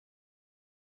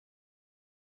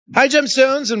Hi,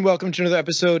 Gemstones, and welcome to another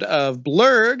episode of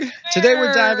Blurg. Today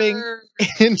we're diving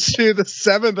into the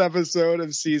 7th episode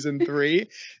of Season 3,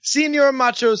 Señor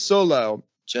Macho Solo.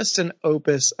 Just an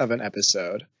opus of an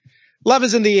episode. Love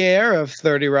is in the air of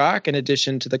 30 Rock, in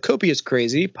addition to the copious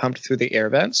crazy pumped through the air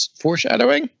vents.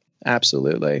 Foreshadowing?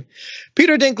 Absolutely.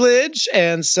 Peter Dinklage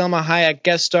and Selma Hayek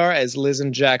guest star as Liz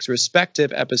and Jack's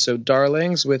respective episode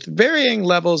darlings with varying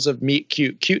levels of meet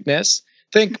cute cuteness.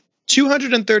 Think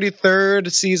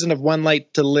 233rd season of One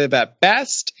Life to Live at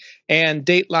best, and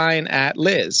Dateline at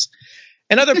Liz.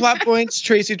 And other plot points,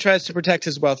 Tracy tries to protect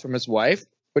his wealth from his wife,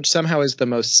 which somehow is the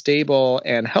most stable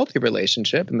and healthy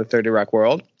relationship in the 30 Rock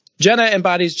world. Jenna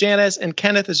embodies Janice, and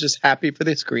Kenneth is just happy for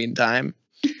the screen time.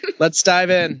 Let's dive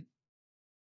in.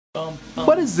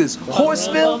 What is this,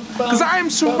 Horseville? Because I am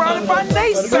surrounded by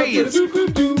naysayers.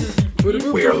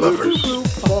 We are lovers.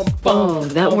 Oh,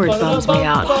 that word bums me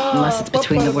out, unless it's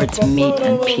between the words meat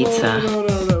and pizza.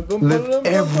 Live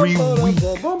every week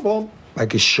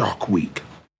like a Shark Week.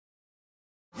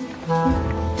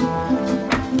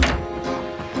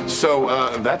 So,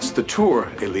 that's the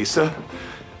tour, Elisa.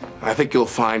 I think you'll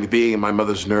find being my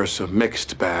mother's nurse a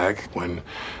mixed bag. When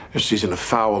she's in a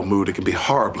foul mood, it can be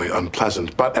horribly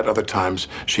unpleasant, but at other times,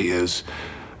 she is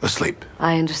asleep.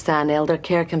 I understand elder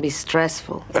care can be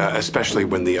stressful. Especially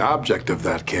when the object of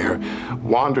that care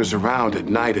wanders around at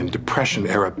night in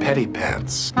Depression-era petty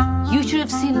pants. You should have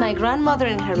seen my grandmother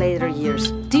in her later years.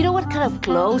 Do you know what kind of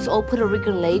clothes all Puerto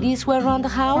Rican ladies wear around the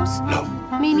house? No.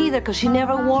 Me neither, because she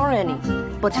never wore any.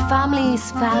 But family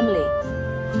is family.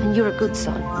 And you're a good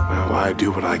son. Well, I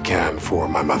do what I can for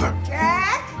my mother.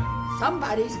 Jack,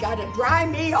 somebody's got to dry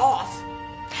me off.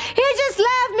 He just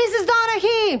left, Mrs.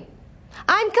 Donaghy.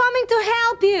 I'm coming to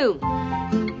help you.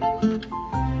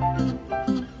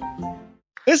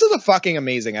 This is a fucking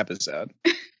amazing episode.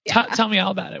 Tell me all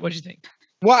about it. What do you think?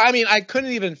 Well, I mean, I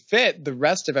couldn't even fit the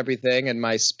rest of everything in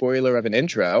my spoiler of an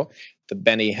intro. The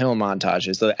Benny Hill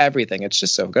montages, everything. It's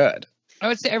just so good. I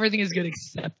would say everything is good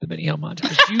except the Benny Hill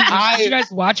montage. Did you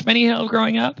guys watch Benny Hill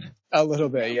growing up? A little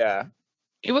bit, yeah.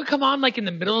 It would come on like in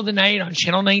the middle of the night on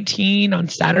Channel 19 on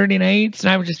Saturday nights,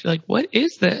 and I would just be like, what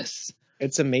is this?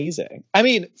 It's amazing. I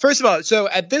mean, first of all, so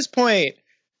at this point,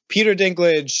 Peter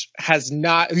Dinklage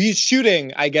he's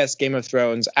shooting, I guess, Game of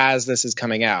Thrones as this is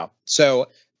coming out. So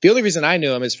the only reason I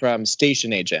knew him is from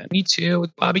Station Agent. Me too,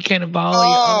 with Bobby Cannavale.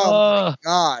 Oh my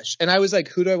gosh. And I was like,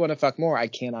 who do I want to fuck more? I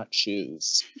cannot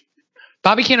choose.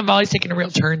 Bobby Cannavale's taken a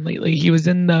real turn lately. He was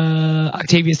in the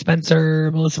Octavia Spencer,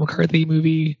 Melissa McCarthy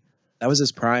movie. That was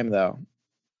his prime, though.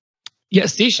 Yeah,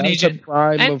 Station Agent. The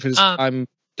prime of his prime.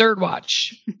 Third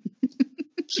Watch.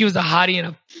 He was a hottie in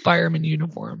a fireman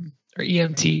uniform, or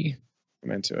EMT.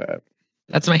 I'm into it.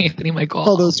 That's my Anthony Michael.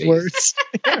 All those words.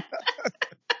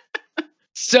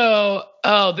 So,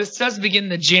 this does begin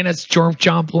the Janice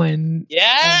Joplin.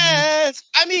 Yes!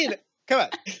 I mean, come on.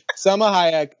 Selma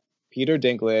Hayek, Peter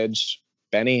Dinklage,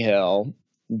 Benny Hill,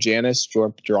 Janice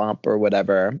Drop or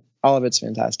whatever. All of it's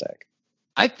fantastic.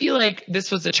 I feel like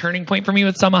this was a turning point for me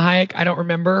with Selma Hayek. I don't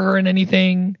remember her in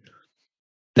anything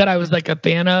that I was like a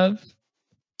fan of.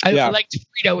 I liked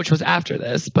Frida, which was after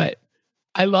this, but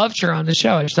I loved her on the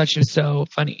show. I just thought she was so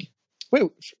funny. Wait,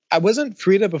 wasn't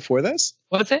Frida before this?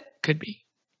 Was it? Could be.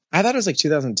 I thought it was like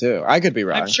 2002. I could be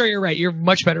wrong. I'm sure you're right. You're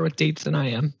much better with dates than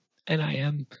I am. And I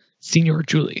am Senior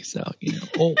Julie, so,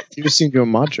 old. You're Senior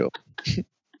Macho.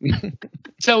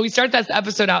 So we start that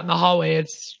episode out in the hallway.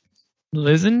 It's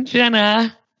Liz and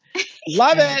Jenna.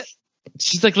 Love it.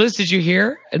 She's like, Liz, did you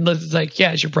hear? And Liz is like,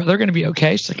 yeah, is your brother going to be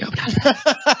okay? She's like, oh, no.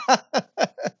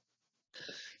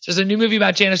 So there's a new movie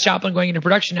about Janis Joplin going into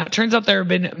production. Now, it turns out there have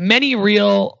been many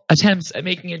real attempts at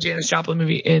making a Janis Joplin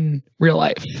movie in real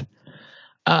life.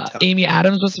 Amy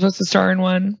Adams was supposed to star in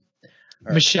one.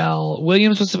 Right. Michelle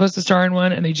Williams was supposed to star in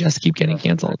one, and they just keep getting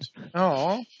canceled.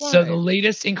 Oh, so the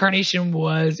latest incarnation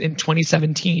was in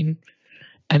 2017,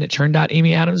 and it turned out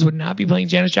Amy Adams would not be playing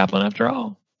Janis Joplin after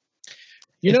all.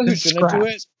 You know who shouldn't do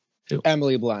it? Who?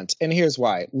 Emily Blunt. And here's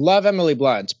why. Love Emily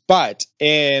Blunt, but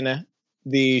in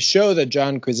the show that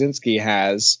John Krasinski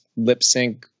has, Lip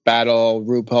Sync Battle,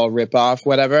 RuPaul Ripoff,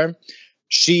 whatever,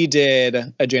 she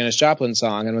did a Janis Joplin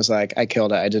song and was like, I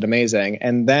killed it. I did amazing.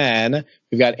 And then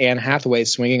we've got Anne Hathaway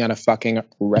swinging on a fucking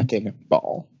wrecking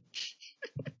ball.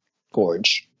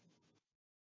 Gorge.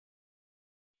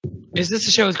 Is this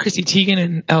a show with Chrissy Teigen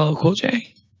and LL Cool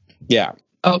J? Yeah.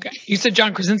 Okay. You said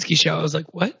John Krasinski show. I was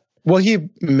like, what? Well, he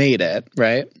made it,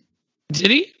 right?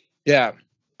 Did he? Yeah.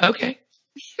 Okay.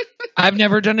 I've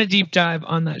never done a deep dive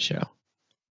on that show.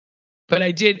 But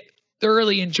I did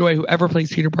thoroughly enjoy whoever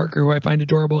plays Peter Parker, who I find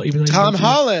adorable, even though Tom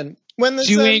Holland. When the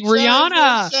doing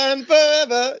Rihanna. Sun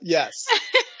forever. Yes.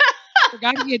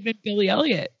 forgot he had been Billy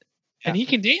Elliot, and he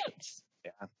can dance.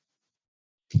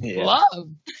 Yeah. Love.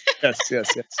 Yes.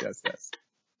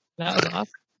 That was awesome.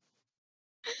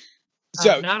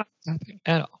 So not off topic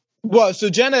at all. Well, so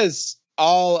Jenna's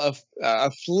all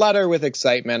a flutter with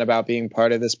excitement about being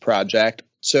part of this project.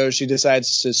 So she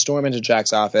decides to storm into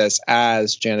Jack's office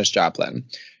as Janis Joplin.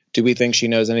 Do we think she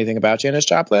knows anything about Janis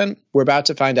Joplin? We're about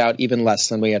to find out even less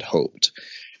than we had hoped.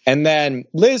 And then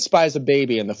Liz spies a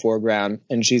baby in the foreground,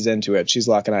 and she's into it. She's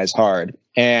locking eyes hard.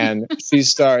 And she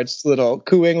starts little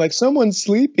cooing like someone's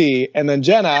sleepy. And then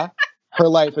Jenna, her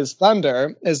life is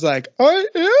thunder, is like, I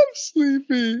am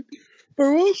sleepy.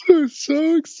 I'm also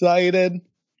so excited.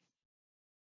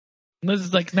 Liz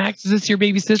is like, Max, is this your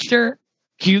baby sister?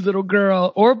 Cute little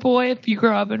girl or boy if you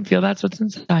grow up and feel that's what's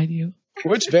inside you.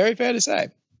 Which is very fair to say.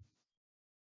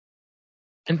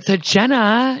 And so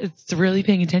Jenna is really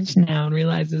paying attention now and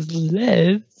realizes,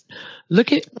 Liz,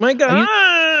 look at my God.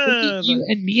 Look at you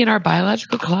and me and our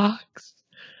biological clocks.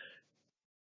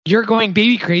 You're going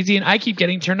baby crazy and I keep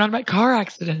getting turned on by car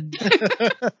accidents.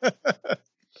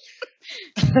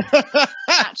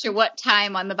 Not sure what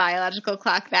time on the biological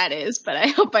clock that is, but I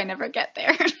hope I never get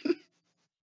there.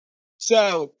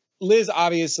 So Liz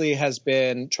obviously has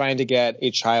been trying to get a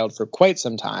child for quite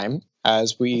some time,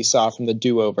 as we saw from the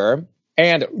do-over.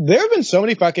 And there have been so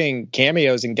many fucking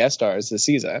cameos and guest stars this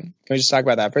season. Can we just talk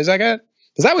about that for a second?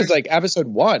 Because that was like episode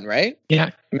 1, right?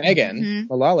 Yeah. Megan,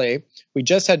 Mullally. We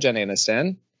just had Jen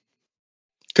Aniston.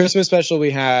 Christmas special we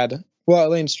had, well,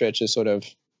 Elaine Stritch is sort of,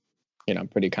 you know,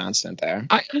 pretty constant there.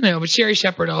 I don't know, but Sherry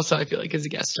Shepherd also, I feel like, is a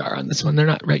guest star on this one. They're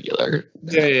not regular.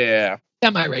 Yeah.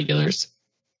 Semi-regulars.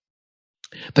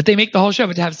 But they make the whole show,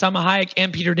 but to have Salma Hayek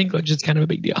and Peter Dinklage is kind of a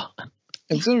big deal.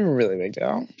 It's a really big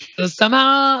deal. So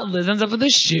somehow Liz ends up with a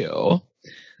shoe.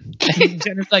 And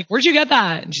Jenna's like, where'd you get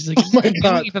that? And she's like, oh my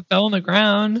God. If it fell on the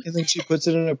ground. I think she puts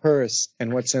it in a purse.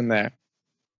 And what's in there?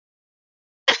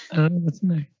 I don't know what's in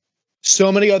there.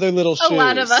 So many other little shoes. A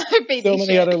lot of other baby So many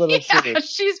shit. other little shoes.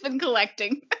 She's been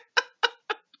collecting.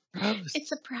 Gross.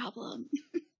 It's a problem.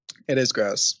 It is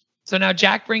gross. So now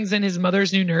Jack brings in his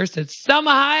mother's new nurse. It's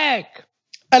Salma Hayek.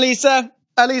 Elisa,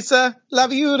 la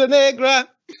viuda negra.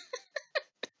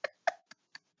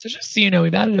 So just so you know,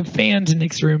 we've added a fan to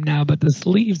Nick's room now, but the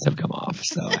sleeves have come off,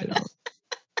 so I don't.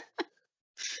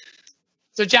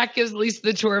 So Jack gives Lisa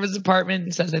the tour of his apartment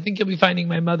and says, I think you'll be finding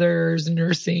my mother's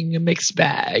nursing a mixed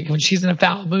bag. When she's in a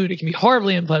foul mood, it can be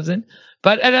horribly unpleasant,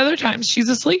 but at other times, she's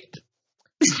asleep.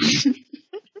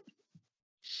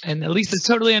 And Lisa's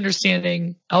totally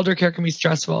understanding. Elder care can be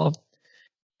stressful.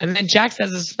 And then Jack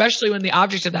says, especially when the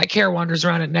object of that care wanders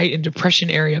around at night in depression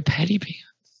area petty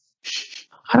pants.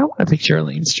 I don't want to picture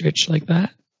Elaine Stritch like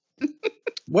that.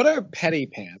 What are petty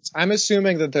pants? I'm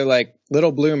assuming that they're like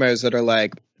little bloomers that are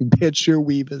like, bitch, your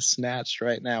weave is snatched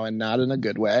right now and not in a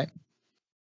good way.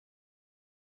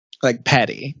 Like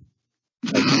petty.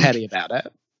 Like petty about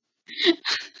it.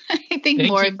 I think Thank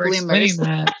more you for bloomers. explaining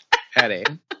that. Petty.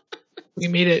 We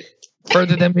made it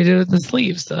further than we did with the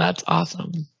sleeves, so that's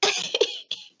awesome.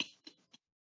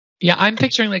 Yeah, I'm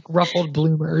picturing like ruffled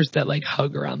bloomers that like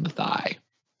hug around the thigh.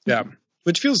 Yeah.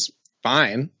 Which feels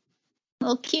fine. A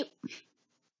little cute.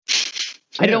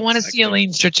 I don't want to see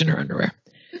Elaine Stritch in her underwear.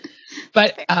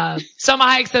 But Salma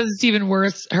Hayek says it's even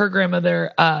worse. Her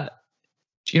grandmother, do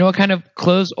you know what kind of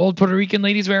clothes old Puerto Rican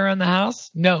ladies wear around the house?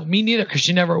 No, me neither, because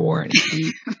she never wore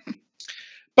any.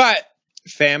 But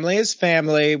family is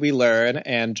family, we learn,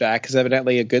 and Jack is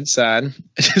evidently a good son.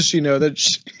 Does she know that,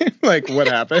 like, what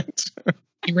happened?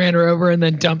 He ran her over and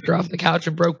then dumped her off the couch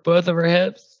and broke both of her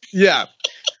hips. Yeah.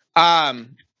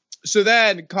 So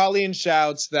then Colleen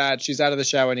shouts that she's out of the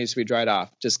shower, needs to be dried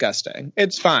off. Disgusting.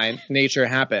 It's fine. Nature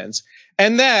happens.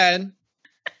 And then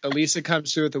Elisa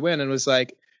comes through with the win and was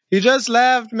like, he just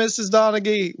left, Mrs.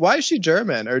 Donaghy. Why is she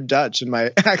German or Dutch in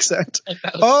my accent?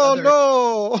 Oh,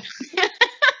 no.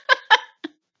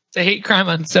 It's a hate crime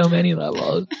on so many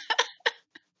levels.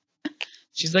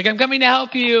 She's like, I'm coming to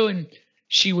help you. And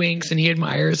she winks and he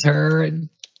admires her. And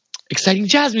exciting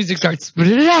jazz music starts.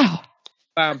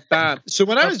 Bam, bam. So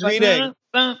when I was reading,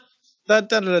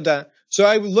 so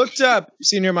I looked up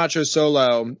Senior Macho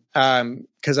Solo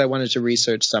because I wanted to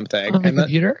research something. On the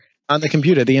computer? On the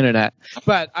computer, the internet.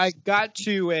 But I got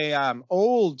to a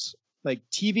old like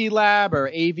TV Lab or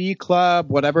AV Club,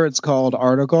 whatever it's called,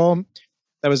 article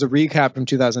that was a recap from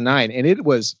 2009, and it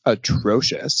was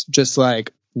atrocious. Just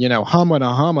like, you know, humana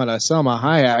Salma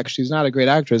Hayek. She's not a great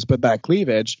actress, but that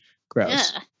cleavage,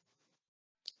 gross. Yeah.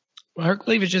 Well, her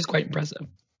cleavage is quite impressive.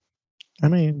 I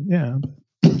mean, yeah.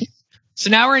 So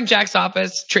now we're in Jack's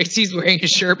office. Tracy's wearing a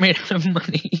shirt made out of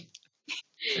money.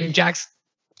 And Jack's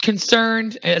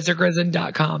concerned as they're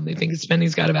Grizzin.com. They think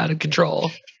spending's got him out of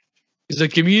control. He's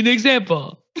like, give me an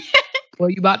example. Well,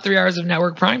 you bought 3 hours of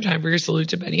network primetime for your salute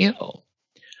to Benny Hill.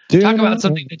 Talk about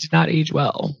something that did not age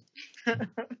well.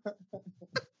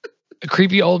 A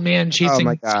creepy old man chasing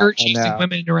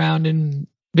women around in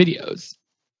videos.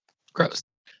 Gross.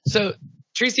 So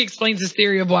Tracy explains his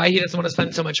theory of why he doesn't want to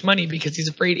spend so much money because he's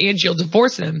afraid Angie will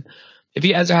divorce him if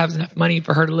he Ezra has enough money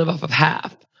for her to live off of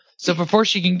half. So before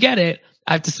she can get it,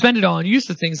 I have to spend it all on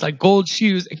useless things like gold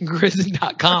shoes and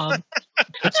Grizzin.com.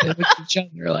 Which they look at each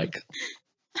other like.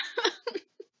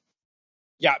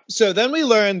 Yeah. So then we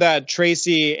learn that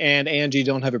Tracy and Angie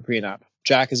don't have a prenup.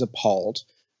 Jack is appalled.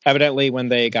 Evidently, when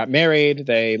they got married,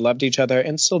 they loved each other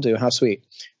and still do. How sweet.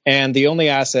 And the only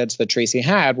assets that Tracy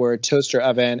had were a toaster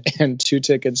oven and 2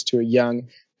 tickets to a Young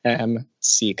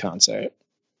MC concert.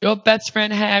 Your best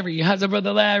friend Harry has a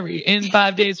brother Larry. In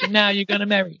 5 days from now, you're going to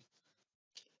marry.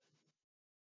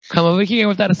 Come over here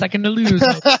without a second to lose.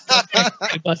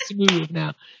 Bust a move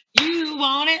now. You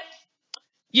want it?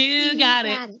 You got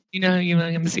it. You know who Young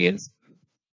MC is?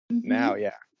 Now,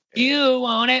 yeah. You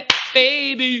want it,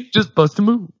 baby. Just bust a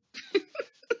move.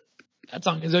 That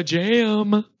song is a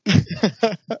jam.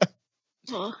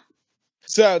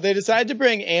 So they decide to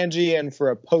bring Angie in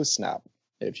for a post-nup,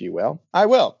 if you will. I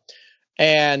will.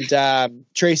 And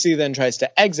Tracy then tries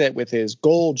to exit with his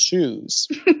gold shoes.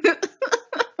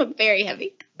 Very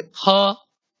heavy.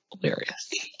 Hilarious.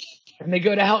 And they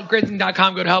go to help,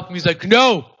 Grizzin.com go to help him. He's like,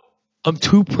 no, I'm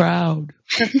too proud.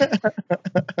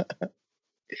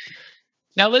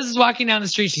 Now Liz is walking down the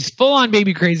street. She's full on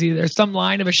baby crazy. There's some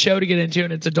line of a show to get into,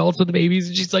 and it's adults with the babies.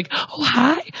 And she's like, oh,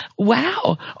 hi.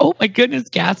 Wow. Oh, my goodness.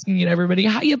 Gasping at everybody.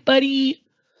 Hiya, buddy.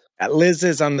 Liz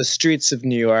is on the streets of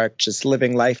New York, just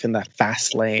living life in the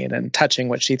fast lane and touching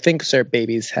what she thinks are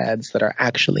babies' heads that are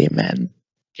actually men.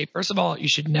 Okay, first of all, you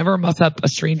should never muff up a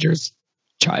stranger's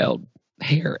child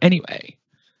hair anyway.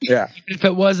 Yeah. Even if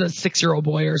it was a 6-year-old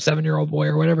boy or 7-year-old boy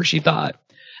or whatever she thought.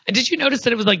 And did you notice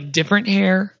that it was like different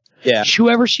hair? Yeah.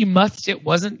 Whoever she muffed, it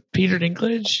wasn't Peter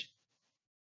Dinklage.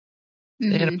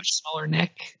 They had a much smaller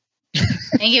neck.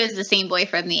 I think it was the same boy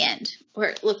from the end, where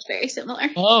it looked very similar.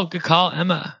 Oh, good call,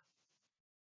 Emma.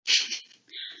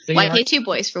 So, why pay 2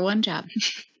 boys for 1 job?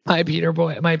 My Peter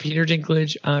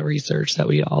Dinklage research that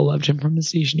we all loved him from the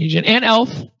station agent and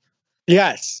Elf.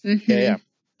 Yes. Mm-hmm. Yeah.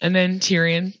 And then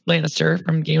Tyrion Lannister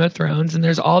from Game of Thrones. And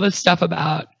there's all this stuff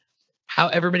about how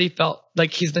everybody felt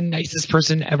like he's the nicest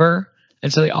person ever.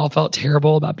 And so they all felt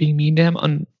terrible about being mean to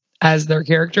him as their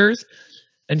characters.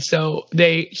 And so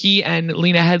he and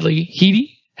Lena Headey,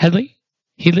 Cersei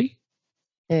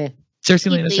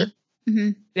Lannister,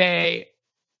 they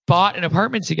bought an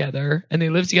apartment together and they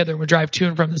lived together and would drive to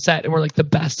and from the set and were like the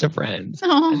best of friends.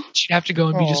 And she'd have to go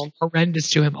and be just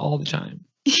horrendous to him all the time.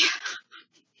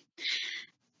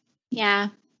 Yeah.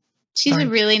 She's a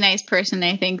really nice person,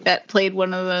 I think, that played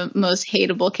one of the most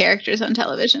hateable characters on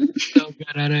television. So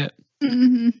good at it.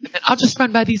 Mm-hmm. And then I'll just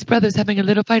run by these brothers having a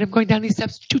little fight. I'm going down these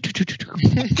steps.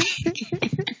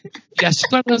 Yeah, she's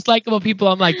one of those likable people.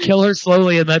 I'm like, kill her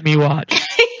slowly and let me watch.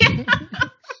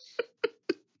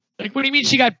 Like, what do you mean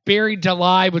she got buried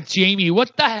alive with Jamie?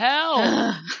 What the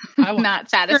hell? Not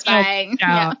satisfying.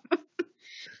 Yeah.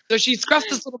 So she scruffs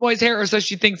this little boy's hair, or so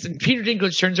she thinks, and Peter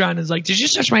Dinklage turns around and is like, did you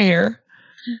just touch my hair?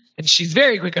 And she's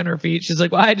very quick on her feet. She's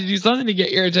like, well, I had to do something to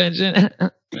get your attention.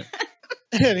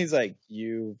 And he's like,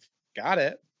 you've got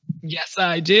it. Yes,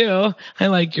 I do. I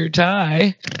like your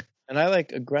tie. And I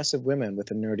like aggressive women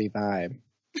with a nerdy vibe.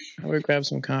 I would grab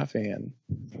some coffee and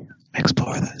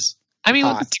explore this. I mean,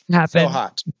 what would happen? So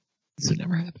hot. This would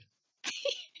never happen.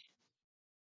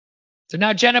 So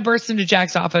now Jenna bursts into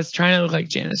Jack's office trying to look like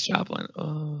Janis Joplin.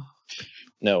 Oh.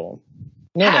 No.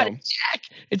 Jack,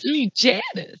 it's me,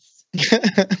 Janice.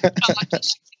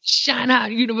 Shine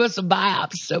out Universal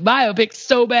biopic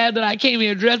so bad that I came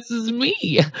here dressed as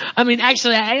me. I mean,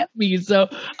 actually, I am me, so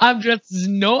I'm dressed as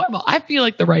normal. I feel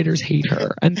like the writers hate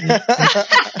her. And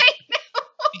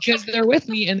because they're with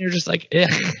me and they're just like,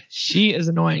 she is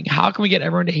annoying. How can we get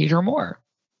everyone to hate her more?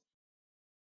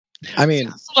 I mean,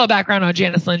 a little background on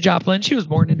Janis Lynn Joplin. She was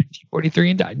born in 1943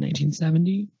 and died in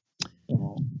 1970.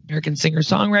 American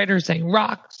singer-songwriter, sang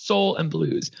rock, soul, and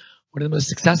blues. One of the most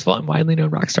successful and widely known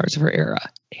rock stars of her era,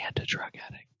 and a drug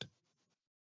addict.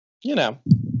 You know,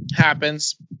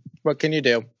 happens. What can you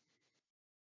do?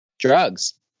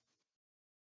 Drugs.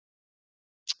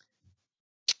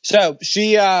 So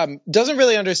she doesn't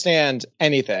really understand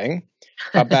anything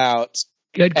about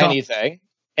anything.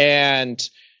 And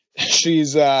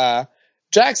she's Jack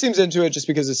seems into it just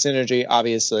because of synergy,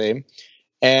 obviously.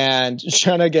 And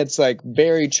Jenna gets like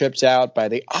very tripped out by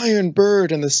the iron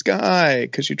bird in the sky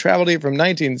because she traveled here from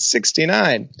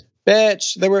 1969.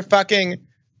 Bitch, there were fucking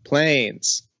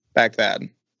planes back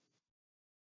then.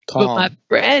 But my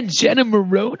friend Jenna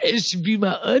Morona should be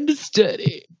my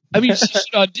understudy. I mean, she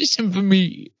should audition for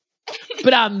me.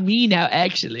 But I'm me now,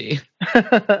 actually.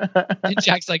 And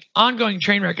Jack's like, ongoing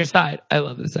train wreck aside, I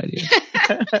love this idea.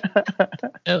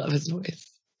 I love his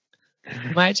voice.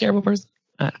 Am I a terrible person?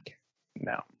 I don't care.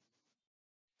 No.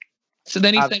 So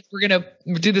then he says, we're going to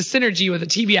do the synergy with a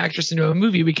TV actress into a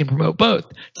movie. We can promote both.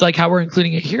 It's like how we're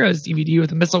including a Heroes DVD with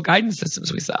the missile guidance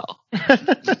systems we sell.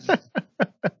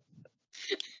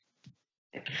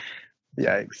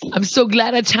 Yikes. I'm so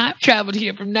glad I time traveled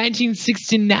here from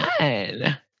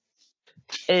 1969.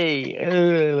 Hey.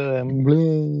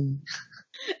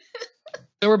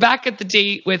 So we're back at the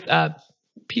date with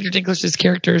Peter Dinklage's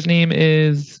character's name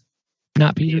is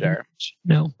not Peter.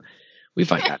 No, we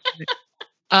find out.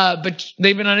 But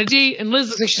they've been on a date, and Liz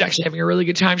looks like she's actually having a really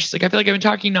good time. She's like, I feel like I've been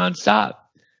talking nonstop.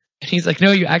 And he's like,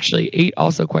 no, you actually ate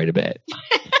also quite a bit.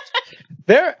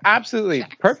 They're absolutely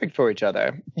perfect for each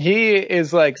other. He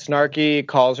is like snarky,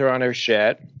 calls her on her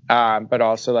shit, but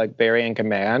also like very in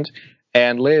command.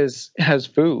 And Liz has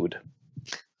food.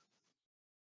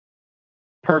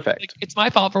 Perfect. Like, it's my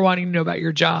fault for wanting to know about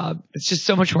your job. It's just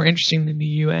so much more interesting than the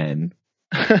UN.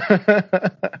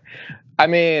 I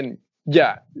mean,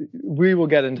 yeah, we will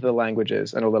get into the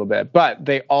languages in a little bit, but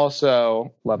they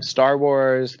also love Star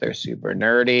Wars. They're super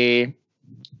nerdy.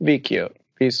 Be cute.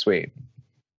 Be sweet.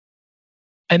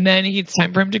 And then it's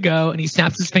time for him to go, and he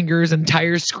snaps his fingers, and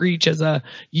tires screech as a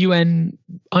UN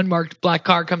unmarked black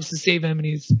car comes to save him.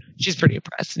 And she's pretty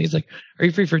impressed. And he's like, "Are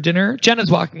you free for dinner?" Jenna's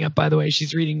walking up, by the way.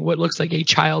 She's reading what looks like a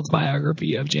child's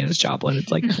biography of Janis Joplin. It's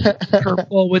like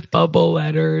purple with bubble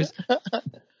letters.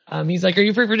 He's like, "Are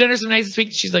you free for dinner some night this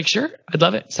week?" She's like, "Sure, I'd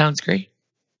love it. Sounds great."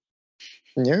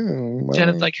 Yeah. Well.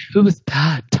 Jenna's like, "Who is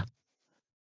that?"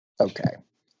 Okay.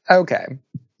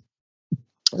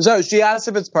 So she asks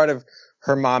if it's part of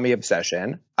her mommy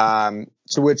obsession, to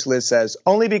which Liz says,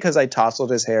 only because I tousled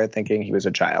his hair thinking he was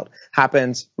a child.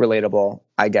 Happens, relatable,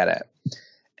 I get it.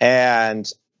 And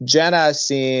Jenna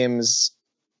seems,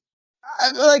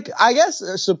 like, I guess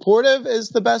supportive is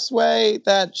the best way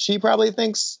that she probably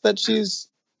thinks that she's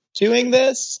doing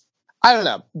this. I don't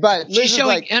know, but Liz she's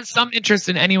showing like, some interest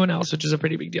in anyone else, which is a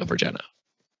pretty big deal for Jenna.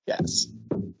 Yes.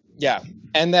 Yeah.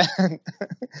 And then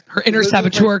her inner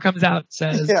saboteur comes out and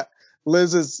says, yeah.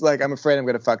 Liz is like, I'm afraid I'm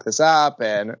going to fuck this up.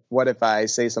 And what if I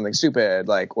say something stupid,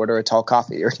 like order a tall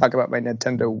coffee or talk about my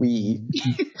Nintendo Wii?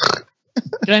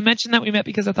 Did I mention that we met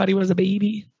because I thought he was a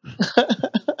baby?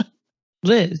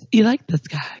 Liz, you like this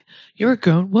guy. You're a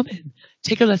grown woman.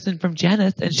 Take a lesson from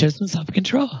Janice and show some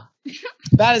self-control.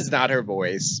 That is not her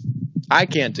voice. I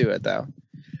can't do it, though.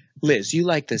 Liz, you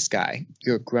like this guy.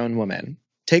 You're a grown woman.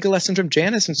 Take a lesson from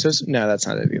Janice and show some... No, that's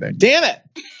not it either. Damn it!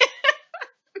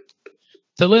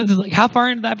 So Liz is like, how far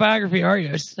into that biography are you?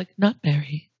 She's like, not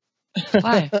very.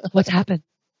 Why? What's happened?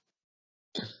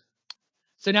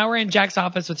 So now we're in Jack's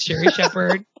office with Sherry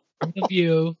Shepherd from The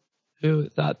View, who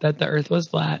thought that the earth was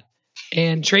flat.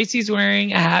 And Tracy's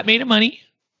wearing a hat made of money.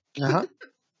 Uh-huh.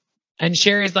 And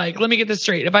Sherry's like, let me get this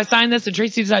straight. If I sign this and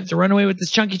Tracy decides to run away with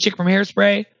this chunky chick from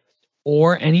Hairspray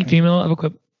or any female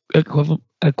of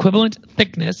equivalent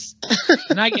thickness,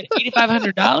 and I get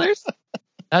 $8,500?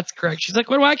 That's correct. She's like,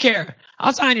 what do I care?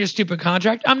 I'll sign your stupid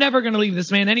contract. I'm never going to leave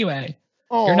this man anyway.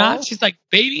 Aww. You're not? She's like,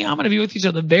 baby, I'm going to be with you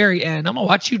till the very end. I'm going to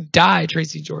watch you die,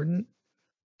 Tracy Jordan.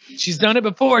 She's done it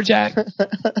before, Jack.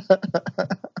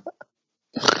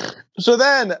 So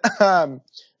then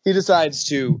he decides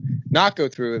to not go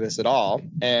through with this at all.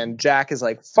 And Jack is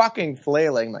like fucking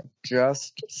flailing, like,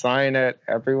 just sign it.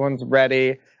 Everyone's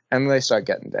ready. And they start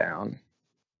getting down.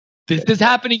 This is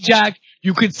happening, Jack.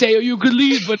 You could stay or you could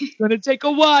leave, but it's going to take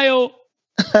a while.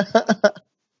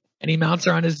 And he mounts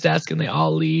her on his desk and they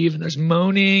all leave. And there's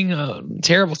moaning,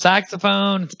 terrible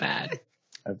saxophone. It's bad.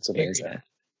 That's amazing.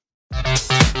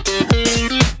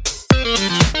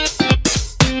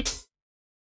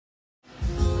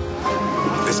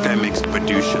 This guy makes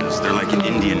badushas. They're like an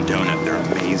Indian donut. They're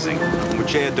amazing.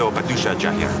 Muchea do badusha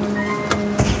jahir.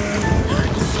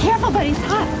 Careful, buddy. It's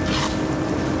hot.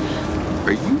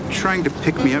 Are you trying to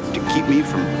pick me up to keep me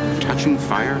from touching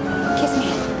fire? Kiss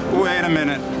me. Wait a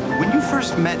minute. When you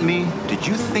first met me, did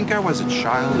you think I was a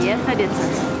child? Yes, I did,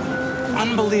 sir.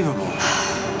 Unbelievable.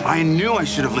 I knew I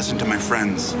should have listened to my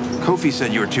friends. Kofi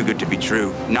said you were too good to be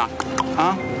true. Not,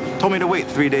 huh? Told me to wait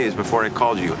 3 days before I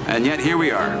called you. And yet here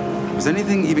we are. Was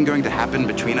anything even going to happen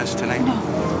between us tonight? No.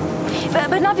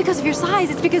 But not because of your size.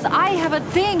 It's because I have a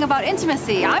thing about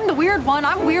intimacy. I'm the weird one.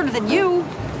 I'm weirder than you.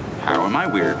 How am I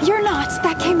weird? You're not.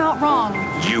 That came out wrong.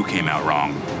 You came out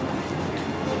wrong.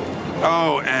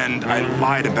 Oh, and I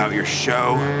lied about your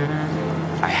show.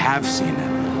 I have seen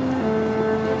it.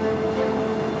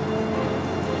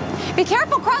 Be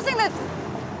careful crossing the...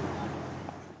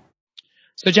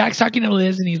 So Jack's talking to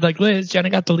Liz, and he's like, Liz, Jenna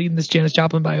got the lead in this Janis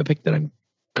Joplin biopic that I'm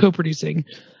co-producing,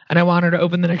 and I want her to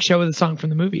open the next show with a song from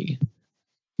the movie.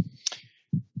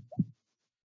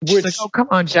 She's like, oh, come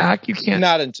on, Jack. You can't.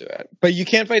 Not into it. But you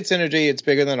can't fight synergy. It's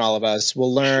bigger than all of us.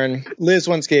 We'll learn. Liz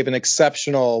once gave an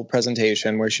exceptional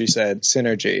presentation where she said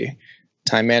synergy,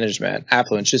 time management,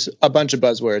 affluence, just a bunch of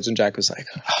buzzwords. And Jack was like,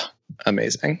 oh,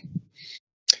 amazing.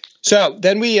 So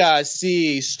then we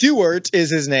see Stuart is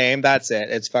his name. That's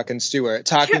it. It's fucking Stuart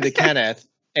talking to Kenneth.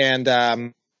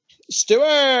 And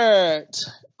Stuart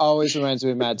always reminds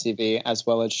me of Mad TV, as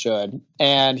well it should.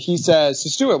 And he says, so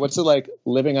Stuart, what's it like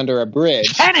living under a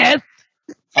bridge? Kenneth!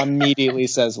 Immediately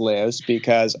says Liz,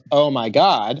 because, oh my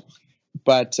God.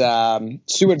 But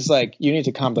Stuart's like, you need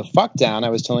to calm the fuck down. I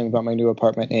was telling him about my new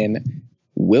apartment in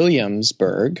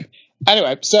Williamsburg.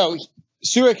 Anyway, so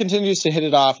Stuart continues to hit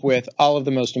it off with all of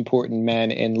the most important men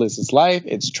in Liz's life.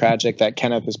 It's tragic that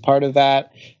Kenneth is part of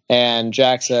that. And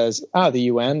Jack says, oh, the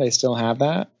UN, they still have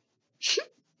that?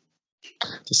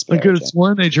 I could have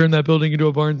sworn they turned that building into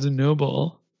a Barnes &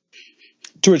 Noble.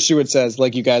 To which Stuart says,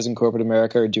 like you guys in corporate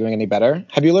America are doing any better?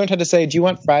 Have you learned how to say, do you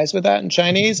want fries with that in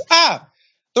Chinese? Ah,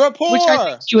 the rapport! Which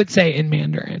I think you would say in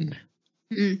Mandarin.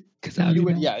 You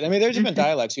would, yeah. I mean, there's different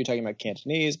dialects. You're talking about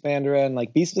Cantonese, Mandarin,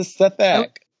 like be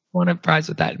specific. One of fries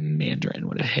with that in Mandarin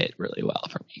would have hit really well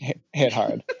for me. Hit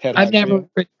hard. I've never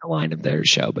written a line of their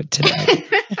show, but today.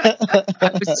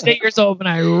 I was 8 years old when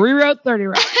I rewrote 30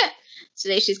 Rock.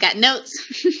 Today she's got notes.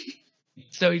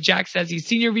 So Jack says he's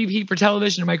senior VP for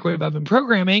television and microwave oven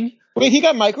programming. Wait, he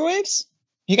got microwaves?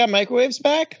 He got microwaves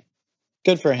back?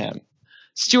 Good for him.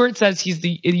 Stuart says he's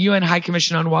the UN High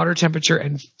Commission on Water Temperature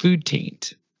and Food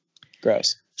Taint.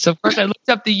 Gross. So first I looked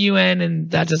up the UN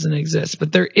and that doesn't exist,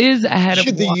 but there is a head of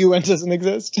the UN doesn't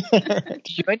exist.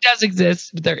 The UN does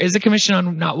exist, but there is a commission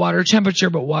on not water temperature,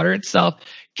 but water itself.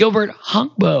 Gilbert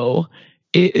Hunkbo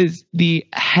is the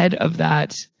head of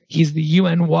that. He's the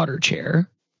UN water chair.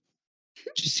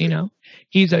 Just so you know,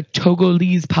 he's a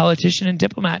Togolese politician and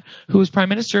diplomat who was prime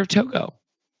minister of Togo.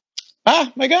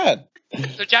 Ah, my God.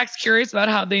 So Jack's curious about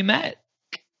how they met.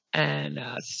 And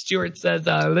Stuart says,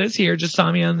 Liz here just saw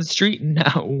me on the street and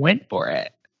went for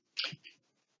it.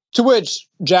 To which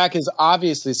Jack is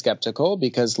obviously skeptical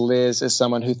because Liz is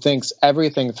someone who thinks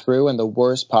everything through in the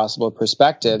worst possible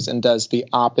perspectives and does the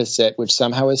opposite, which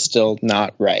somehow is still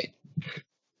not right.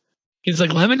 He's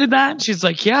like, Lemon did that? And she's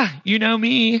like, yeah, you know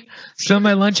me. Spend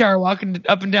my lunch hour walking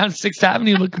up and down 6th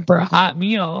Avenue looking for a hot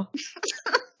meal.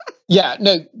 Yeah,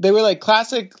 no, they were like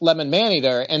classic Lemon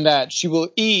man-eater in that she will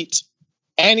eat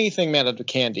anything made out of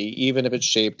candy, even if it's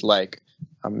shaped like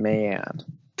a man.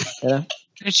 You know?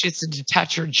 And she has to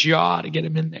detach her jaw to get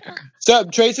him in there. So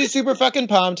Tracy's super fucking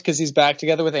pumped because he's back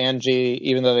together with Angie,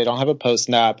 even though they don't have a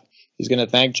post-nap. He's going to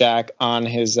thank Jack on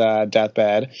his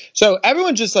deathbed. So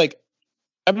everyone just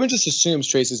assumes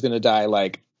Tracy's going to die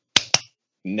like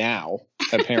now,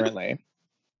 apparently.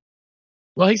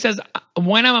 Well, he says,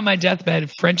 when I'm on my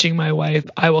deathbed, Frenching my wife,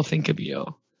 I will think of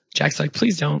you. Jack's like,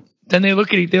 please don't. Then they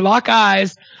look at each, they lock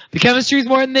eyes. The chemistry is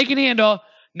more than they can handle.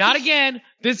 Not again.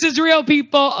 This is real,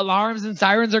 people. Alarms and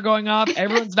sirens are going off.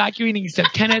 Everyone's evacuating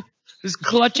except Kenneth, who's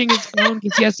clutching his phone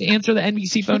because he has to answer the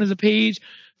NBC phone as a page.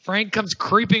 Frank comes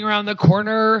creeping around the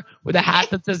corner with a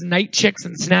hat that says Night Chicks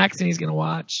and Snacks, and he's going to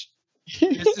watch.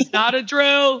 This is not a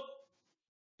drill.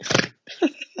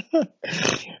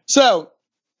 So,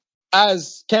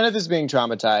 as Kenneth is being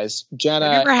traumatized, Jenna...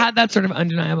 Have you ever had that sort of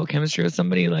undeniable chemistry with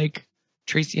somebody like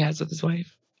Tracy has with his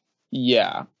wife?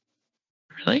 Yeah.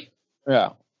 Really?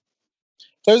 Yeah.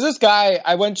 There's this guy,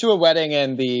 I went to a wedding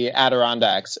in the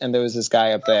Adirondacks, and there was this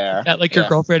guy up there. That like your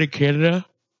girlfriend in Canada?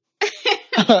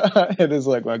 It is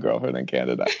like my girlfriend in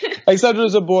Canada. Except it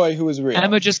was a boy who was real.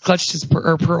 Emma just clutched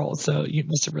her pearl, so you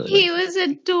must have really... He was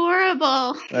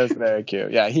adorable. That's very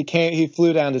cute. Yeah, he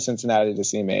flew down to Cincinnati to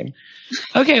see me.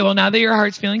 Okay, well, now that your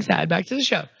heart's feeling sad, back to the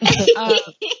show.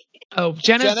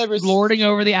 Jenna's lording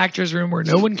over the actor's room where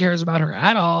no one cares about her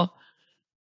at all.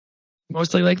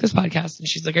 Mostly like this podcast. And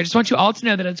she's like, I just want you all to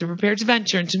know that as we prepare to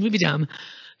venture into moviedom,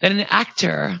 that an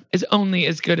actor is only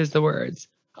as good as the words.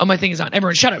 Oh, my thing is on.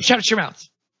 Everyone, shut up. Shut your mouths.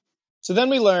 So then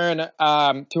we learn,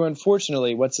 through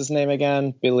unfortunately, what's his name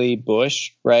again? Billy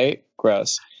Bush, right?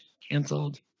 Gross.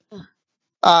 Canceled.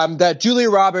 That Julia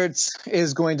Roberts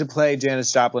is going to play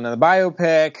Janis Joplin in the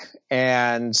biopic.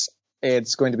 And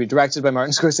It's going to be directed by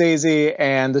Martin Scorsese,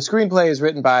 and the screenplay is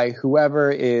written by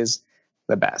whoever is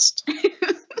the best.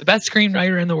 The best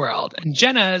screenwriter in the world. And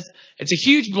it's a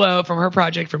huge blow from her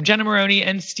project from Jenna Maroney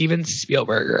and Steven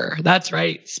Spielberger. That's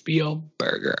right,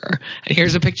 Spielberger. And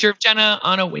here's a picture of Jenna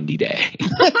on a windy day.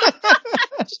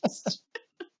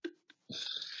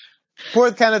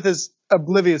 Poor Kenneth is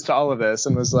oblivious to all of this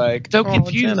and was like, so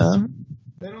confused. Jenna,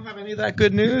 they don't have any of that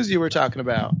good news you were talking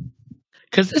about.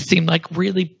 Because this seemed like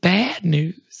really bad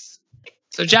news.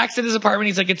 So Jack's at his apartment.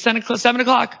 He's like, it's 7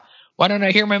 o'clock. Why don't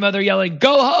I hear my mother yelling,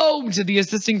 go home to the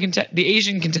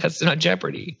Asian contestant on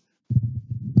Jeopardy?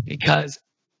 Because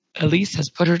Elise has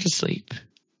put her to sleep.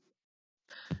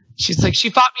 She's like, she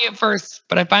fought me at first,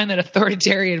 but I find that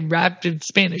authoritarian rapid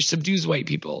Spanish subdues white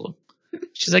people.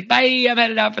 She's like, bye, I'm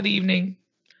headed out for the evening.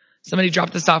 Somebody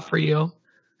dropped this off for you.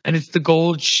 And it's the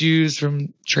gold shoes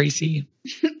from Tracy.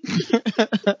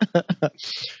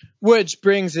 Which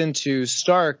brings into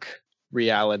stark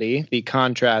reality the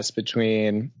contrast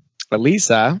between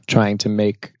Elisa trying to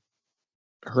make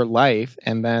her life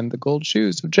and then the gold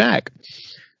shoes of Jack.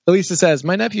 Elisa says,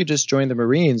 my nephew just joined the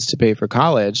Marines to pay for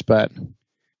college, but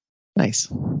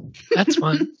nice. That's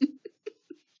fun.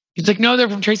 He's like, no, they're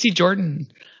from Tracy Jordan.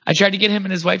 I tried to get him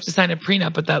and his wife to sign a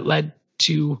prenup, but that led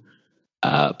to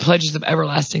pledges of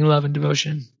everlasting love and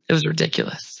devotion. It was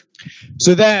ridiculous.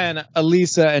 So then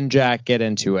Elisa and Jack get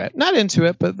into it. Not into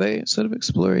it, but they sort of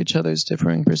explore each other's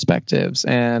differing perspectives.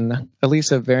 And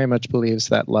Elisa very much believes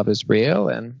that love is real.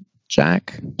 And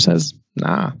Jack says,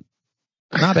 nah,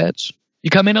 bitch.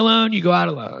 You come in alone, you go out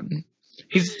alone.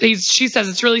 She says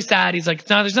it's really sad. He's like,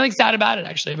 there's nothing sad about it,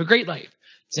 actually. I have a great life.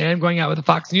 Today I'm going out with a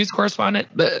Fox News correspondent.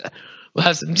 We'll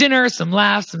have some dinner, some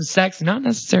laughs, some sex. Not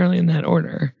necessarily in that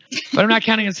order. But I'm not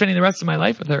counting on spending the rest of my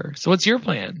life with her. So what's your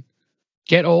plan?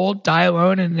 Get old, die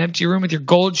alone in an empty room with your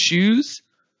gold shoes?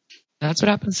 That's what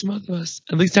happens to most of us.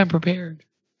 At least I'm prepared.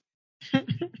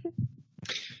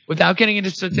 Without getting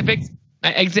into specifics,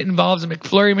 my exit involves a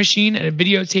McFlurry machine and a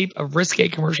videotape of risque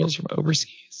commercials from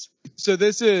overseas. So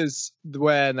this is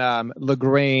when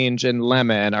LaGrange and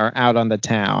Lemon are out on the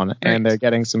town and they're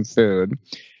getting some food.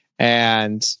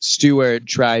 And Stuart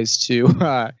tries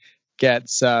to get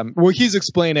some... Well, he's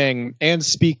explaining and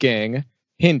speaking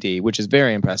Hindi, which is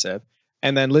very impressive.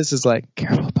 And then Liz is like,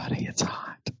 careful, buddy, it's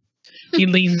hot. He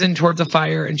leans in towards a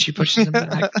fire and she pushes him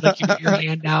back. Like you put your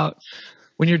hand out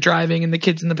when you're driving and the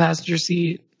kid's in the passenger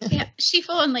seat. Yeah, she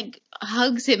full and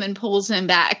hugs him and pulls him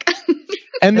back.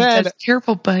 And then, says,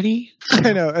 careful, buddy.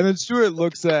 I know. And then Stuart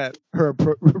looks at her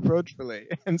reproachfully.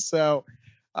 And so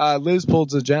Liz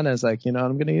pulls a Jenna. Is like, you know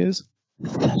what I'm going to use?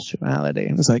 Sexuality.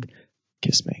 And it's like,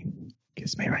 kiss me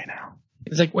right now.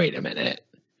 He's like, wait a minute.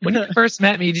 When you first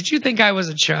met me, did you think I was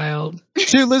a child?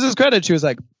 To Liz's credit, she was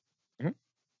like,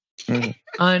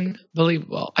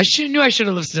 unbelievable. I should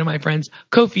have listened to my friends.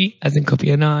 Kofi, as in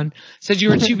Kofi Annan, said you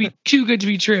were too good to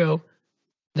be true.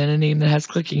 Then a name that has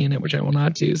clicking in it, which I will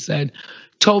not do,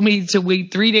 told me to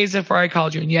wait 3 days before I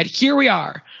called you. And yet here we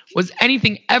are. Was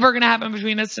anything ever going to happen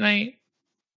between us tonight?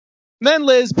 Then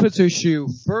Liz puts her shoe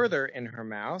further in her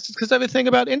mouth because I have a thing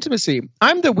about intimacy.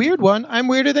 I'm the weird one. I'm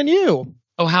weirder than you.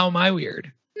 Oh, how am I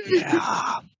weird?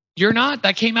 Yeah. You're not.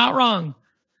 That came out wrong.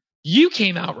 You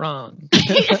came out wrong.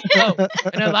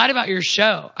 And I lied about your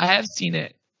show. I have seen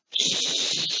it.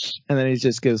 And then he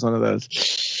just gives one of those.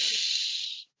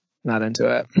 Not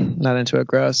into it.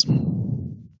 Gross.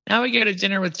 Now we go to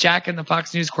dinner with Jack and the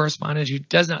Fox News correspondent who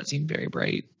does not seem very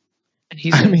bright.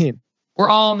 And we're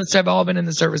all been in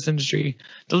the service industry.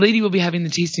 The lady will be having the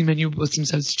tasting menu with some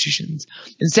substitutions.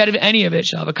 Instead of any of it,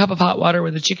 she'll have a cup of hot water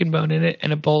with a chicken bone in it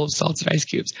and a bowl of salted ice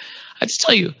cubes. I just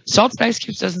tell you, salted ice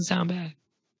cubes doesn't sound bad.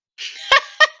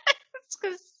 It's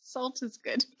because salt is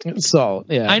good. Salt,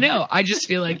 yeah. I know. I just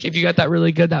feel like if you got that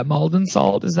really good, that Malden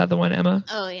salt, is that the one, Emma?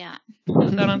 Oh, yeah.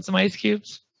 Put that on some ice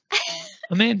cubes.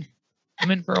 I'm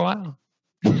in for a while.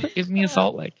 Give me a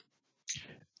salt lick.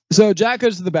 So Jack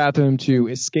goes to the bathroom to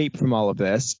escape from all of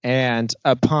this, and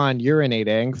upon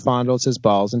urinating, fondles his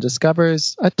balls and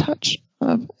discovers a touch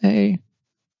of a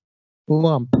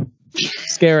lump.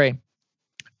 Scary.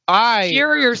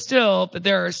 Scarier still, but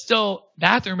there are still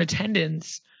bathroom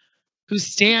attendants who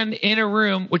stand in a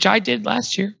room, which I did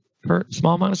last year for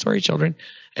small Montessori children,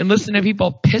 and listen to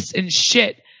people piss and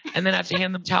shit, and then have to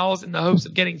hand them towels in the hopes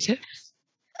of getting tips.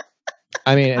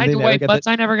 I mean, I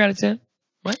never got a tip.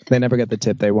 What? They never got the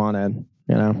tip they wanted,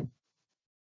 you know.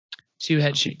 2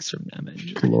 head shakes from them.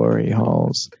 Glory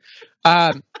holes.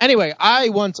 Anyway, I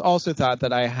once also thought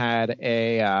that I had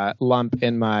a lump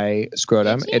in my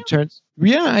scrotum. It turns,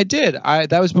 I did.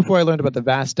 That was before I learned about the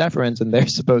vas deferens, and they're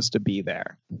supposed to be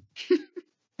there.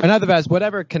 Or not the best,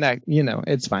 whatever connect,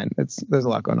 it's fine. There's a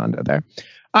lot going on there.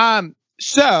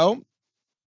 So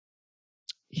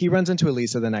he runs into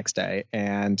Elisa the next day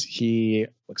and he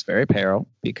looks very pale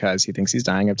because he thinks he's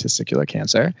dying of testicular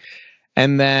cancer.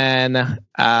 And then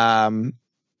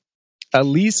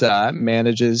Elisa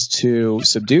manages to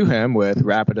subdue him with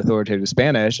rapid authoritative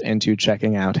Spanish into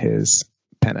checking out his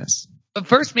penis. But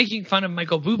first making fun of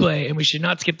Michael Bublé, and we should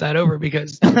not skip that over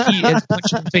because he is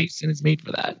punched in the face and is made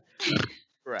for that.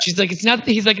 Right. She's like, it's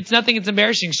nothing. He's like, it's nothing. It's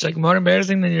embarrassing. She's like, more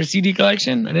embarrassing than your CD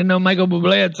collection? I didn't know Michael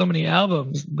Bublé had so many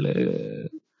albums.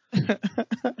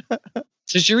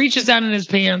 So she reaches down in his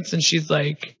pants and she's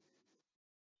like,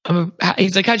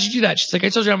 he's like, how'd you do that? She's like, I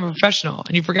told you I'm a professional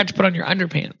and you forgot to put on your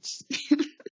underpants.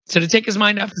 So to take his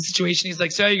mind off the situation, he's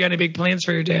like, so you got any big plans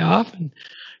for your day off? And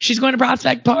she's going to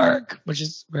Prospect Park, which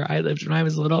is where I lived when I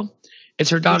was little. It's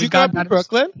her daughter's godmother.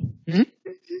 Brooklyn?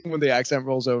 Mm-hmm. When the accent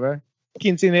rolls over.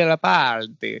 Quinceañera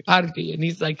party. Party. And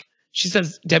he's like, she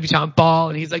says debutante ball.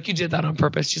 And he's like, you did that on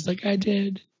purpose. She's like, I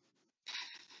did.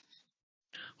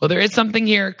 Well, there is something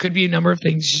here. Could be a number of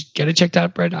things. Get it checked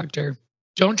out by a doctor.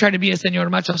 Don't try to be a Senor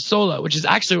Macho Solo, which is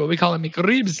actually what we call a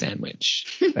McRib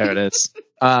sandwich. There it is.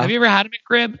 Have you ever had a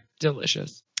McRib?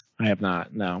 Delicious. I have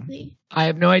not. No. I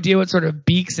have no idea what sort of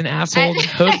beaks and assholes and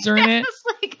hooves are in it.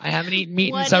 Like, I haven't eaten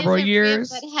meat in several years.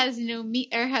 That has no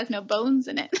meat or has no bones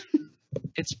in it.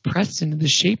 It's pressed into the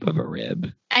shape of a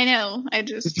rib. I know.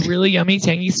 It's really yummy,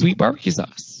 tangy, sweet barbecue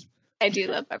sauce. I do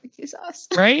love barbecue sauce.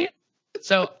 Right?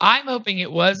 So I'm hoping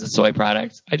it was a soy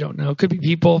product. I don't know. It could be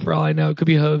people for all I know. It could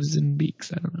be hooves and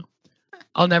beaks. I don't know.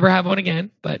 I'll never have one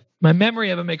again. But my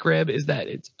memory of a McRib is that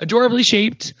it's adorably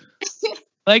shaped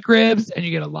like ribs and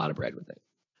you get a lot of bread with it.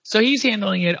 So he's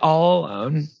handling it all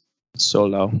alone.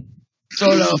 Solo.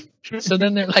 So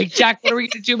then they're like, Jack, what are we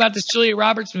going to do about this Julia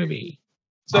Roberts movie?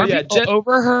 So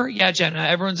over her? Yeah, Jenna.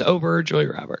 Everyone's over Julia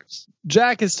Roberts.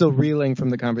 Jack is still reeling from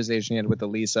the conversation he had with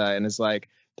Elisa and is like,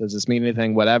 does this mean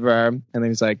anything? Whatever. And then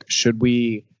he's like, should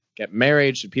we get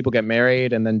married? Should people get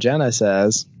married? And then Jenna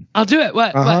says, I'll do it.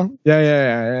 What? Uh-huh. What?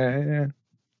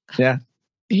 Yeah.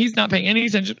 He's not paying any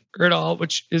attention to her at all,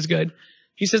 which is good.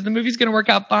 He says the movie's going to work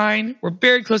out fine. We're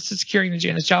very close to securing the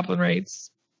Janis Joplin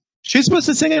rights. She's supposed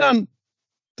to sing it on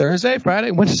Thursday,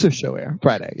 Friday? When does the show air?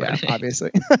 Friday, yeah,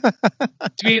 obviously.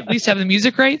 Do we at least have the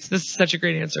music rights? This is such a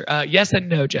great answer. Yes and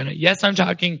no, Jenna. Yes, I'm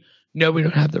talking. No, we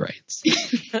don't have the rights.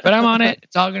 But I'm on it.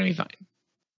 It's all going to be fine.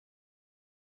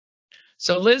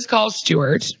 So Liz calls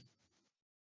Stuart.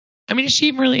 I mean, is she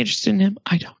even really interested in him?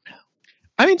 I don't know.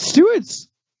 I mean,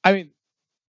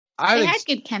 they had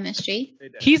good chemistry.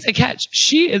 He's a catch.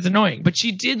 She is annoying, but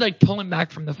she did like pull him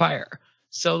back from the fire.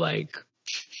 So like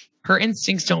her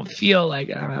instincts don't feel like,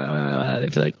 they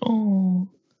feel like, oh.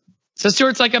 So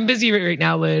Stuart's like, I'm busy right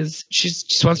now, Liz. She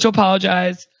just wants to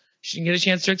apologize. She didn't get a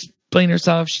chance to explain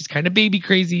herself. She's kind of baby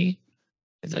crazy.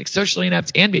 It's like socially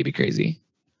inept and baby crazy.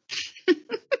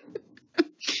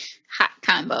 Hot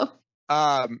combo.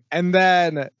 And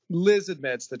then Liz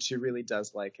admits that she really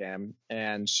does like him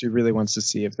and she really wants to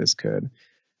see if this could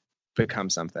become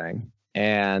something.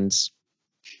 And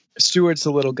Stuart's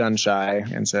a little gun shy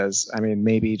and says, I mean,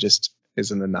 maybe just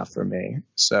isn't enough for me.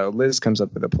 So Liz comes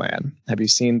up with a plan. Have you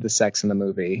seen the Sex in the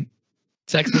Movie?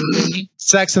 Sex in the Movie?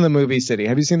 Sex in the Movie City.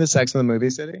 Have you seen the Sex in the Movie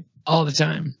City? All the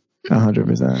time.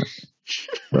 100%.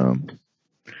 Boom.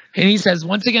 And he says,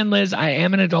 once again, Liz, I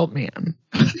am an adult man.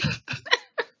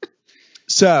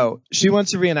 So she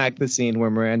wants to reenact the scene where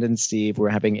Miranda and Steve were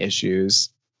having issues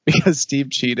because Steve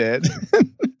cheated.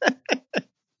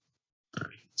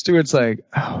 Stuart's like,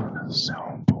 oh, so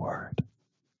bored.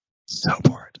 So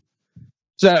bored.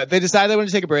 So they decide they want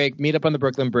to take a break, meet up on the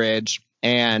Brooklyn Bridge,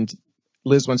 and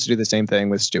Liz wants to do the same thing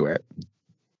with Stuart. And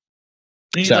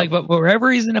he's like, but for whatever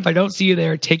reason, if I don't see you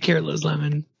there, take care, Liz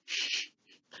Lemon. And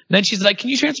then she's like, can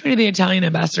you transfer me to the Italian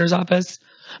ambassador's office?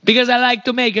 Because I like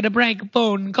to make it a prank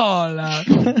phone call.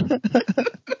 And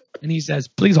he says,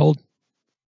 please hold.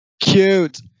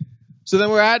 Cute. So then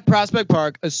we're at Prospect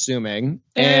Park, assuming.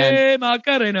 Hey,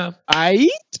 Macarena.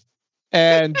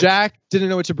 And Jack didn't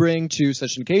know what to bring to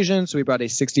such an occasion, so he brought a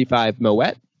 65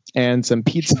 Moet and some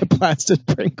pizza blasted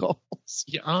Pringles.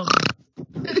 Yeah.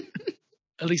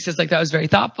 Elise says, like, that was very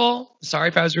thoughtful. Sorry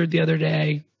if I was rude the other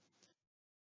day.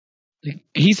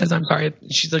 He says, I'm sorry.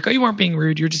 She's like, oh, you weren't being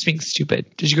rude. You're just being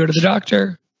stupid. Did you go to the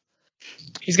doctor?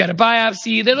 He's got a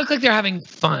biopsy. They look like they're having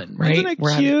fun, right? Isn't it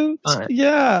cute?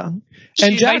 Yeah. She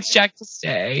invites Jack to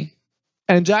stay.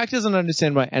 And Jack doesn't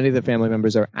understand why any of the family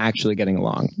members are actually getting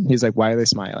along. He's like, why are they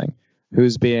smiling?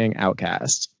 Who's being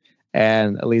outcast?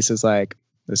 And Elise is like,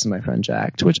 this is my friend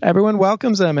Jack, to which everyone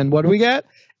welcomes him. And what do we get?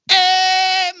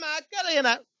 Hey,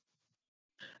 Macarena.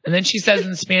 And then she says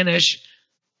in Spanish,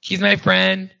 he's my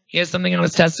friend. He has something on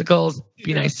his testicles.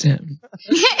 Be nice to him.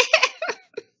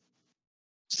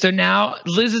 So now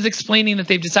Liz is explaining that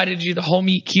they've decided to do the whole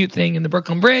meet cute thing in the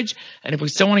Brooklyn Bridge. And if we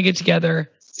still want to get together,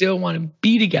 still want to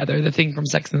be together, the thing from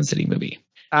Sex and the City movie.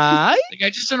 I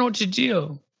just don't know what to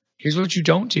do. Here's what you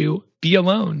don't do. Be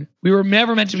alone. We were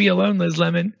never meant to be alone, Liz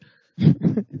Lemon.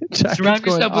 Surround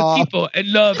yourself with people and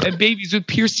love and babies with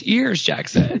pierced ears, Jack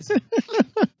says.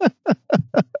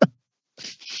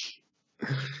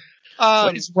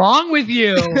 What is wrong with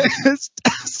you? His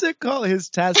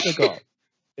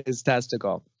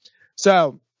testicle.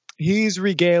 So he's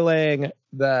regaling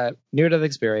the near-death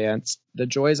experience, the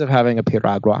joys of having a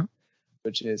piragua,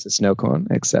 which is a snow cone,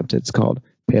 except it's called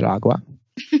piragua.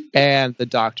 And the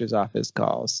doctor's office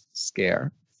calls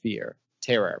scare, fear,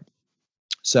 terror.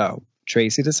 So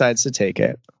Tracy decides to take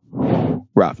it.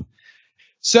 Rough.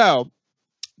 So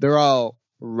they're all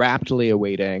raptly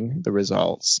awaiting the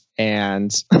results.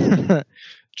 And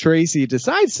Tracy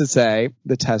decides to say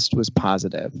the test was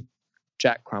positive.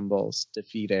 Jack crumbles,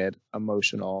 defeated,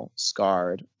 emotional,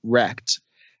 scarred, wrecked.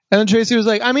 And then Tracy was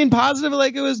like, I mean, positive,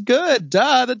 like it was good.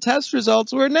 Duh, the test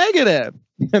results were negative.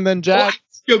 And then Jack...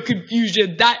 Yo,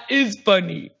 confusion. That is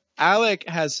funny. Alec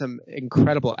has some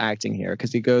incredible acting here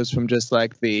because he goes from just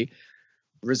like the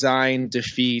resigned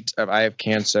defeat of I have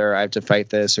cancer, I have to fight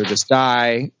this or just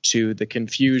die, to the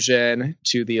confusion,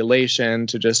 to the elation,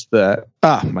 to just the,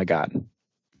 oh my God.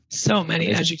 So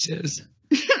many adjectives.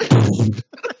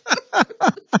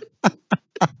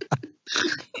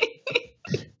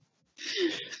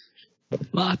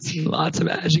 Lots of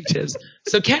adjectives.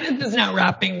 So Kenneth is now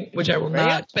rapping, which I will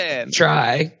not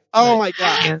try. Oh my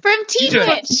God. From Teen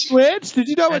Witch. Did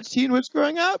you know what's Teen Witch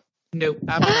growing up? Nope.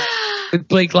 With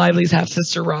Blake Lively's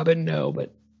half-sister Robin, no,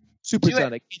 but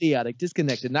supersonic, idiotic,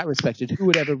 disconnected, not respected. Who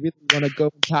would ever really want to go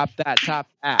and top that?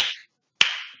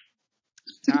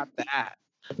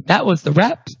 That was the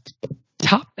rap.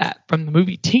 Top that from the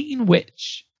movie Teen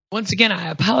Witch. Once again, I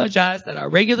apologize that our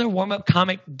regular warm-up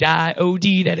comic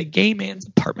OD'd at a gay man's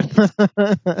apartment.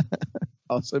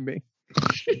 Also me.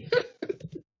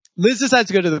 Liz decides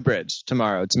to go to the bridge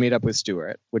tomorrow to meet up with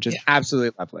Stuart, which is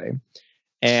absolutely lovely.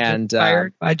 And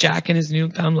inspired by Jack and his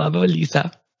newfound love of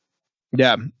Elisa.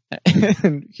 Yeah.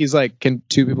 And he's like, can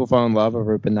two people fall in love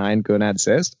over a benign gonad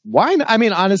cyst? Why not? I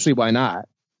mean, honestly, why not?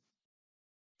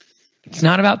 It's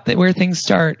not about where things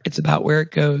start. It's about where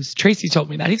it goes. Tracy told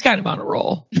me that. He's kind of on a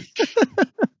roll.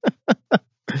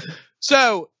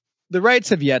 So the rights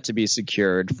have yet to be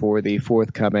secured for the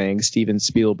forthcoming Steven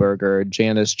Spielberger,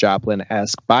 Janis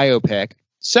Joplin-esque biopic.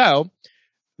 So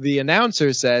the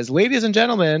announcer says, ladies and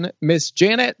gentlemen, Miss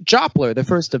Janet Joplin, the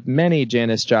first of many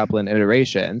Janis Joplin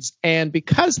iterations. And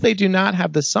because they do not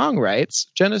have the song rights,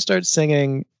 Jenna starts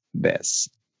singing this.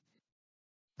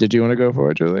 Did you want to go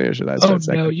for it, Julie, or should I start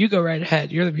second? No, you go right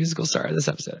ahead. You're the musical star of this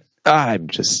episode. I'm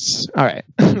just... All right.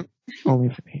 Only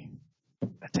for me.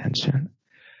 Attention.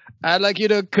 I'd like you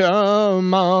to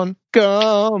come on,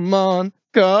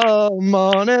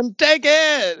 and take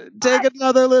it. Take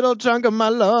another little chunk of my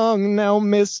lung now,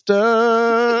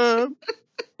 mister.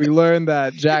 We learned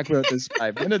that Jack wrote this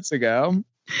 5 minutes ago.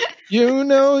 You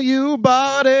know you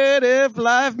bought it if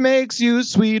life makes you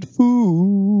sweet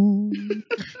food.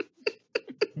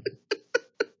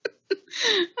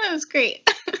 That was great.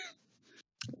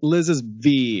 Liz is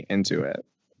V into it.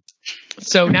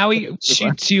 So now we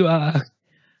shoot to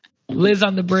Liz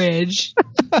on the bridge.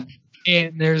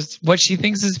 And there's what she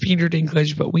thinks is Peter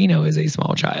Dinklage, but we know is a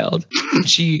small child.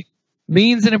 She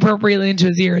leans inappropriately into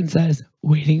his ear and says,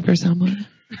 waiting for someone?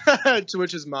 To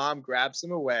which his mom grabs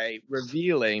him away,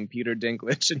 revealing Peter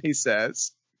Dinklage, and he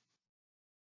says,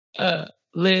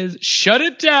 Liz, shut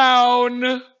it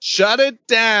down. Shut it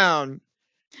down.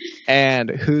 And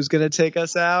who's going to take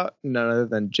us out? None other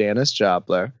than Janis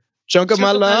Joplin. Chunk of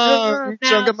my lung,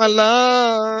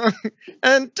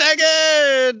 and take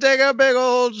a big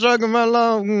old chunk of my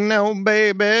lung now,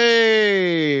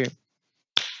 baby.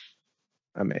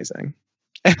 Amazing.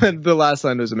 And the last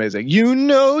line was amazing. You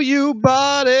know you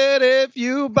bought it if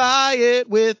you buy it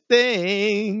with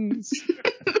things.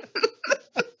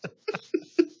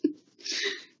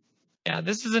 Yeah,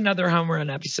 this is another home run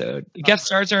episode. The guest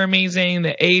stars are amazing.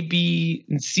 The A, B,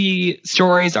 and C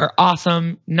stories are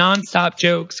awesome. Non-stop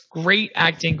jokes, great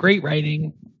acting, great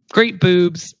writing, great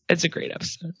boobs. It's a great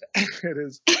episode. It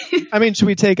is. I mean, should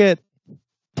we take it?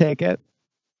 Take it.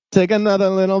 Take another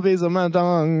little piece of my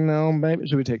tongue. No, baby.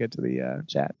 Should we take it to the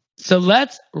chat? So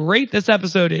let's rate this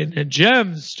episode in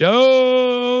gemstones.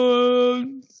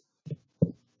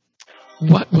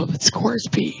 What will the scores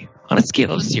be on a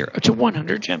scale of 0 to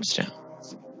 100 gemstones?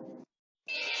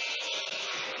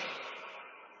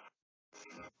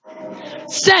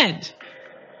 Send.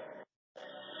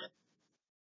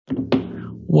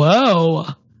 Whoa.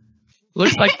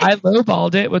 Looks like I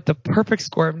lowballed it with the perfect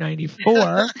score of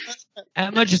 94.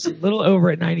 Emma just a little over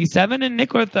at 97, and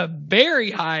Nick with a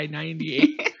very high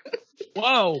 98.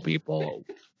 Whoa, people.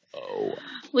 Whoa.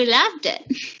 We loved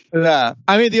it. Yeah.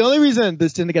 I mean, the only reason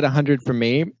this didn't get 100 for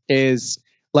me is,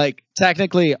 like,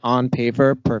 technically on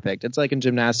paper, perfect. It's like in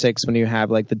gymnastics when you have,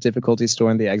 like, the difficulty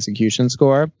score and the execution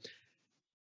score.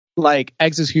 Like,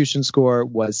 execution score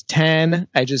was 10.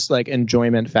 I just, like,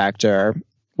 enjoyment factor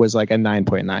was like a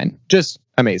 9.9. Just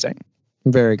amazing.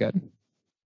 Very good.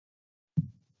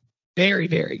 Very,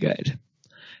 very good.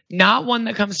 Not one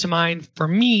that comes to mind for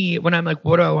me when I'm like,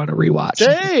 what do I want to rewatch?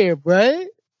 Dave, right?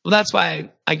 Well, that's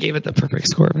why I gave it the perfect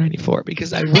score of 94,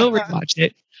 because I will rewatch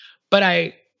it,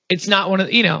 but it's not one of,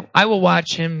 I will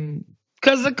watch him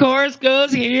because the chorus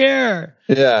goes here.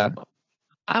 Yeah.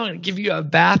 I want to give you a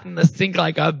bath in the sink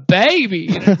like a baby.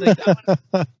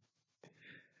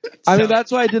 I mean,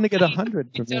 that's why I didn't get 100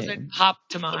 for me. It doesn't pop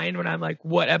to mind when I'm like,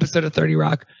 what episode of 30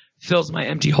 Rock fills my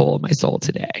empty hole in my soul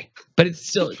today? But it's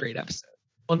still a great episode.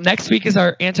 Well, next week is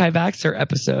our anti-vaxxer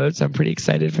episode, so I'm pretty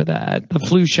excited for that. The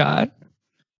flu shot.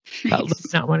 About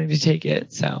Liz not wanting to take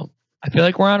it. So I feel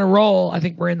like we're on a roll. I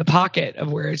think we're in the pocket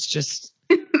of where it's just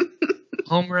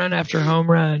home run after home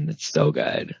run. It's so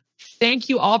good. Thank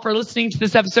you all for listening to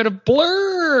this episode of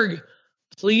Blurg.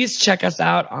 Please check us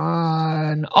out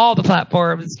on all the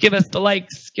platforms. Give us the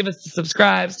likes, give us the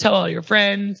subscribes, tell all your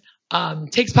friends.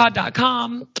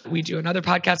 Takespod.com. We do another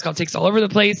podcast called Takes All Over the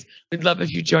Place. We'd love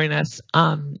if you join us.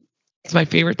 It's my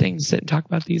favorite thing to sit and talk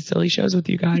about these silly shows with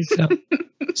you guys. So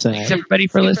thanks everybody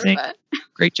for listening. Fun.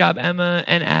 Great job, Emma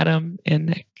and Adam and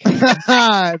Nick.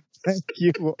 Thank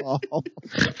you all.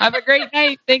 Have a great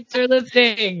night. Thanks for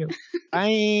listening.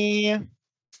 Bye.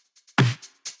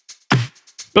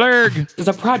 Blurg is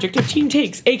a project of Team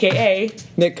Takes, a.k.a.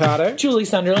 Nick Cotter, Julie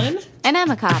Sunderland, and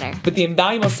Emma Cotter, with the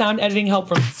invaluable sound editing help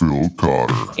from Phil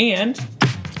Cotter and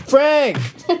Frank.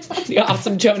 The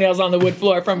awesome toenails on the wood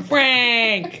floor from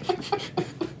Frank.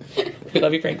 We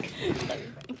love you, Frank.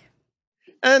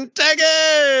 And take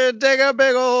a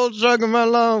big old chunk of my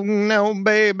lung now,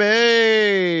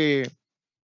 baby.